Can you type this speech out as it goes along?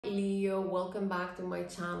Leo, welcome back to my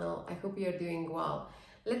channel. I hope you're doing well.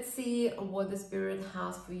 Let's see what the spirit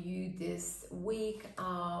has for you this week,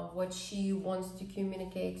 what she wants to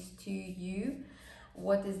communicate to you,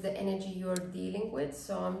 what is the energy you're dealing with.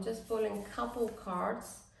 So I'm just pulling a couple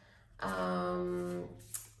cards from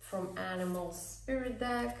Animal Spirit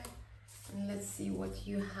deck. And let's see what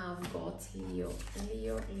you have got, Leo.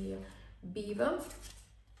 Beaver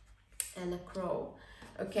and a crow.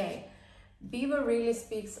 Okay. Beaver really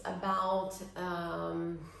speaks about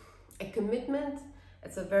a commitment.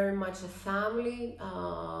 It's a very much a family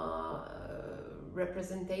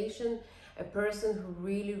representation, a person who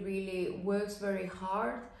really works very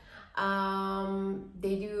hard.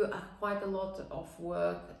 They do quite a lot of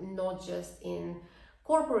work, not just in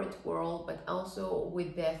corporate world, but also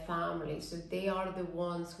with their family. So they are the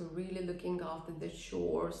ones who really looking after the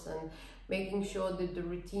chores and making sure that the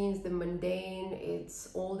routines, the mundane, it's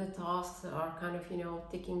all the tasks are kind of,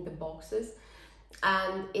 ticking the boxes.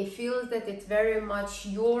 And it feels that it's very much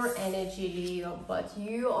your energy, Leo, but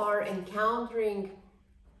you are encountering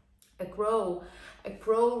a crow. A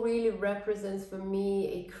crow really represents for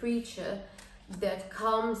me a creature that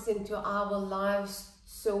comes into our lives.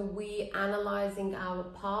 So we analyzing our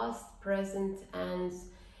past, present, and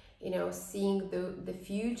seeing the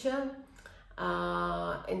future.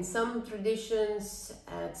 In some traditions,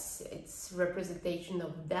 it's representation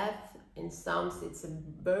of death. In some, it's a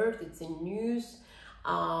birth, it's a news.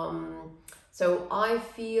 So I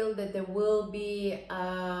feel that there will be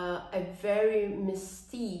a very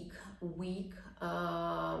mystique week.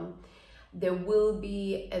 There will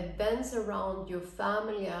be events around your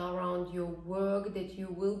family, around your work, that you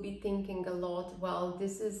will be thinking a lot, well,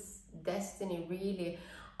 this is destiny, really.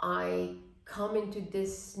 I come into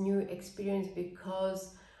this new experience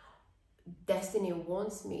because destiny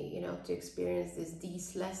wants me, to experience this.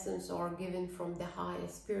 These lessons are given from the higher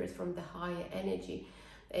spirit, from the higher energy.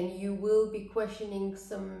 And you will be questioning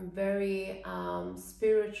some very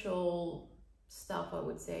spiritual stuff, I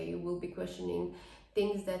would say. You will be questioning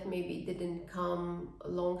things that maybe didn't come a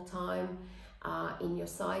long time in your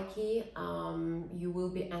psyche. You will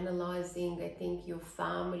be analyzing, I think, your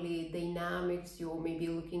family dynamics. You're maybe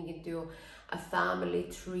looking into a family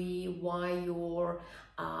tree, why your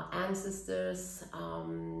ancestors,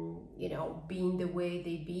 being the way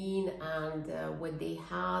they've been, and what they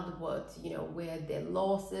had, what, where their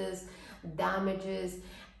losses, damages,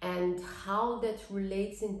 and how that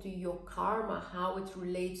relates into your karma, how it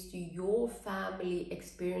relates to your family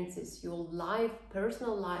experiences, your life,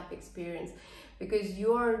 personal life experience, because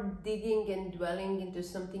you are digging and dwelling into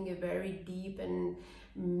something very deep and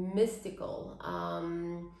mystical.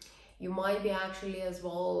 You might be actually as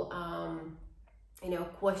well,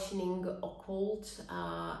 questioning occult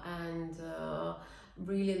and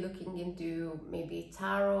really looking into maybe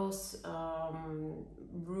tarots,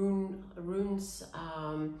 runes,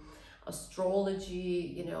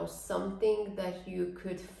 astrology, something that you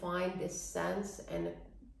could find a sense and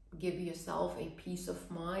give yourself a peace of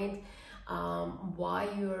mind, why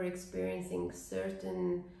you are experiencing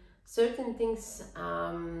certain things,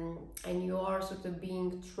 and you are sort of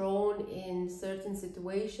being thrown in certain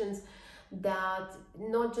situations that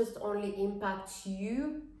not just only impacts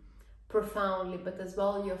you profoundly, but as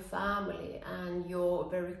well your family and your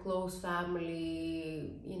very close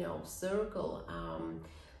family, circle.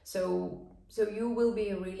 So you will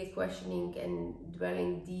be really questioning and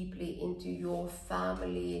dwelling deeply into your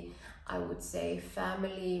family, I would say,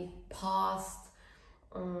 family past,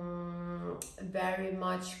 very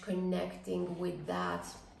much connecting with that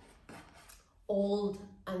old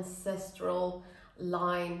ancestral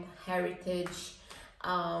line, heritage.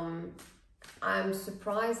 I'm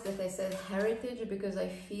surprised that I said heritage, because I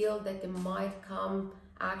feel that it might come,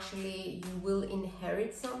 actually, you will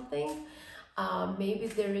inherit something. Maybe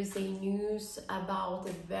there is a news about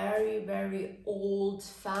a very old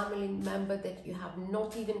family member that you have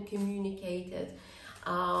not even communicated.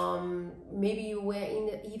 Maybe you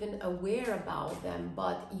weren't even aware about them,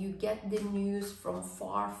 but you get the news from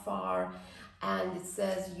far, and it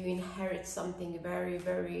says you inherit something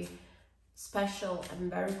very special and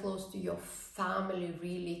very close to your family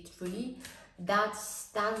really tree. That's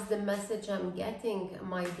the message I'm getting,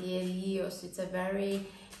 my dear Leos. It's a very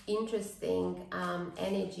interesting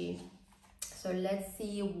energy. So let's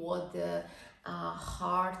see what the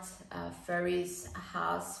heart fairies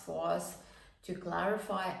has for us to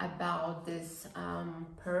clarify about this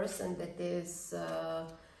person that is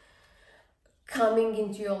coming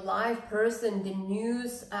into your life, person, the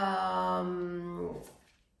news,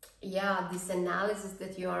 this analysis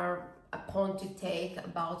that you are upon to take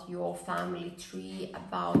about your family tree,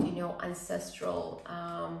 about, you know, ancestral,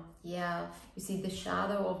 yeah, you see the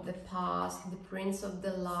shadow of the past, the Prince of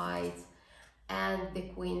the Light, and the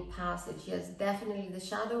Queen Passage. Yes, definitely the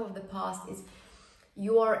shadow of the past is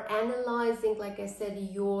you are analyzing, like I said,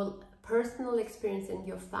 your personal experience and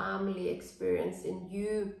your family experience, and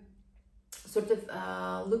you sort of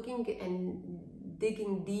looking and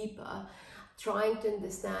digging deeper, trying to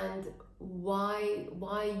understand why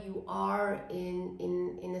you are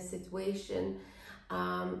in a situation,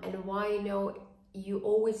 and why, you know, you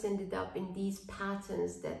always ended up in these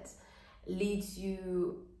patterns that leads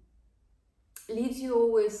you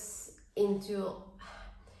always into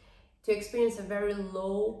to experience a very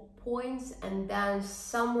low point, and then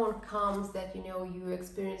someone comes that, you know, you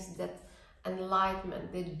experience that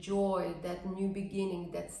enlightenment, the joy, that new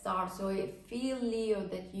beginning that starts. So I feel, Leo,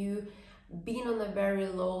 that you been on a very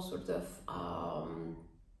low sort of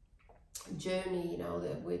journey, you know,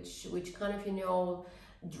 which kind of, you know,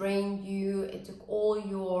 drained you. It took all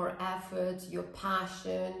your effort, your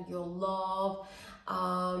passion, your love.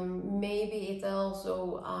 Maybe it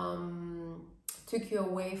also took you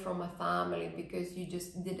away from a family because you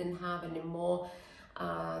just didn't have anymore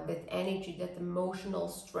that energy, that emotional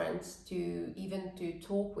strength to even to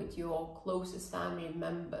talk with your closest family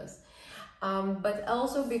members. But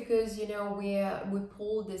also because, you know, we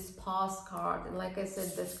pull this past card, and like I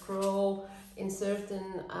said, the scroll in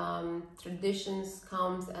certain traditions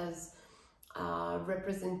comes as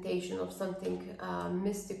representation of something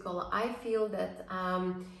mystical. I feel that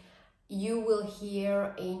you will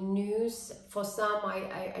hear a news. For some,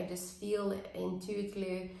 I just feel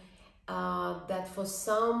intuitively that for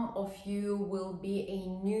some of you will be a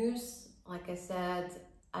news, like I said,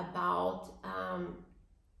 about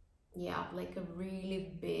yeah, like a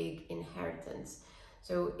really big inheritance.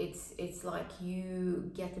 So it's like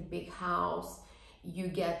you get a big house, you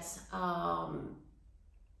get an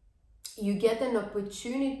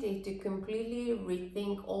opportunity to completely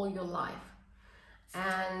rethink all your life.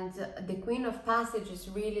 And the Queen of Passage is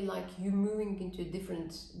really like you moving into a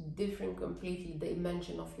different completely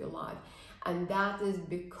dimension of your life. And that is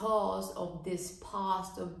because of this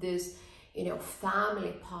past, of this, you know,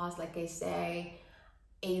 family past, like I say,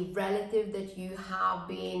 a relative that you have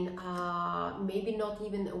been maybe not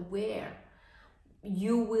even aware.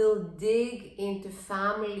 You will dig into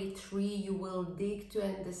family tree, you will dig to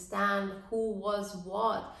understand who was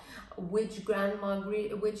what, which grandma,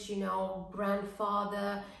 which, you know,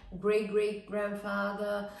 grandfather,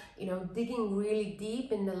 great-great-grandfather, you know, digging really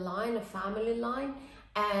deep in the line, a family line,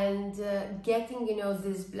 and getting, you know,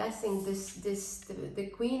 this blessing, the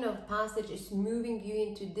Queen of Passage is moving you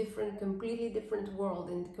into completely different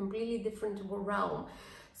world, in completely different realm.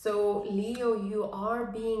 So Leo, you are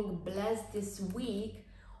being blessed this week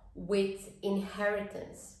with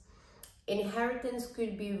inheritance. Inheritance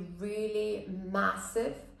could be really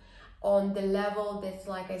massive on the level that's,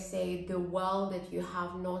 like I say, the wealth that you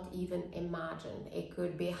have not even imagined. It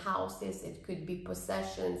could be houses, it could be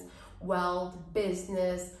possessions, wealth,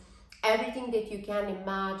 business, everything that you can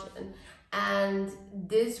imagine. And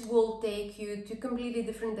this will take you to completely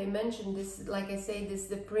different dimension. This, like I say, this is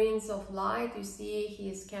the Prince of Light. You see, he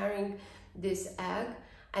is carrying this egg,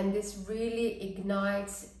 and this really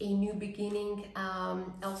ignites a new beginning.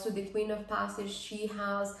 Also, the Queen of Passage, she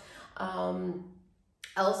has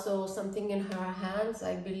also something in her hands.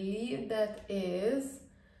 I believe that is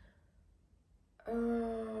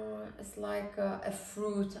it's like a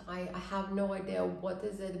fruit. I have no idea what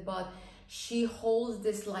is it, but she holds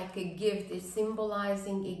this like a gift. It's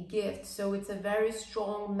symbolizing a gift. So it's a very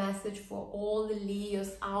strong message for all the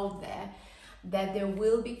Leos out there, that there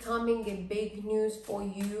will be coming a big news for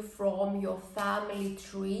you from your family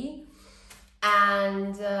tree.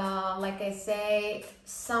 And like I say,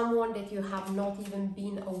 someone that you have not even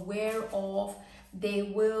been aware of, they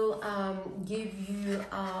will give you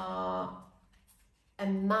a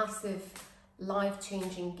massive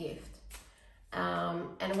life-changing gift.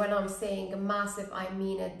 And when I'm saying massive, I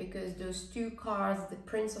mean it, because those two cards, the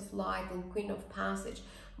Prince of Light and Queen of Passage,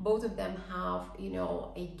 both of them have, you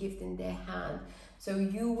know, a gift in their hand. So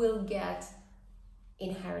you will get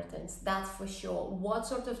inheritance, that's for sure. What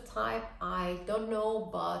sort of type, I don't know,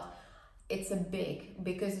 but it's a big,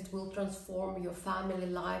 because it will transform your family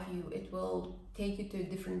life. It will take you to a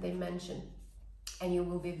different dimension, and you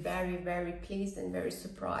will be very, very pleased and very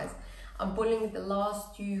surprised. I'm pulling the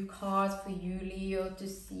last two cards for you, Leo, to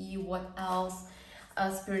see what else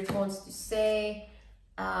Spirit wants to say.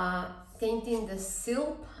 Tainting the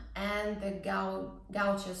Silp and the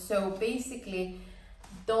Gaucher. So basically,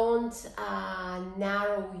 don't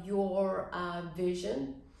narrow your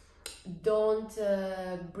vision. don't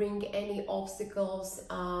bring any obstacles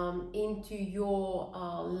into your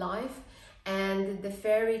life. And the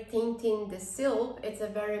fairy tinting the silk, it's a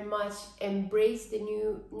very much embrace the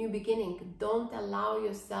new beginning. Don't allow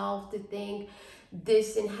yourself to think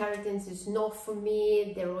this inheritance is not for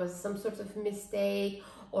me, there was some sort of mistake,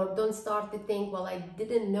 or don't start to think, well, I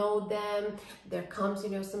didn't know them, there comes, you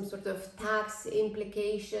know, some sort of tax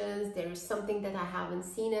implications, there is something that I haven't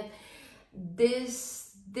seen it.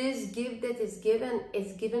 This gift that is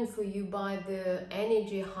given for you by the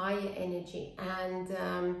energy, higher energy, and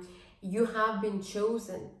you have been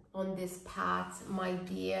chosen on this path, my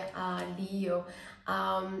dear Leo.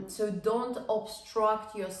 So don't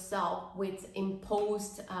obstruct yourself with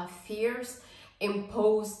imposed fears,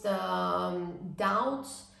 imposed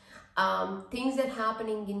doubts. Things that are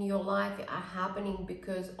happening in your life are happening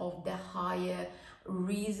because of the higher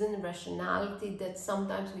reason, rationality that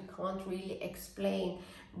sometimes we can't really explain.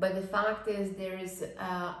 But the fact is, there is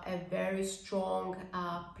a very strong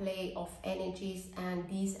play of energies, and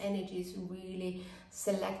these energies really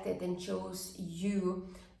selected and chose you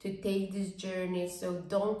to take this journey. So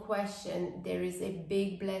don't question, there is a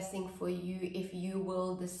big blessing for you if you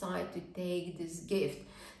will decide to take this gift.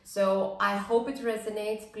 So I hope it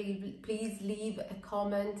resonates. Please leave a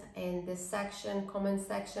comment in the comment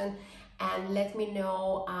section, and let me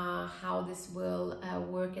know how this will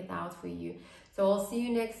work it out for you. So I'll see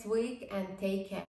you next week, and take care.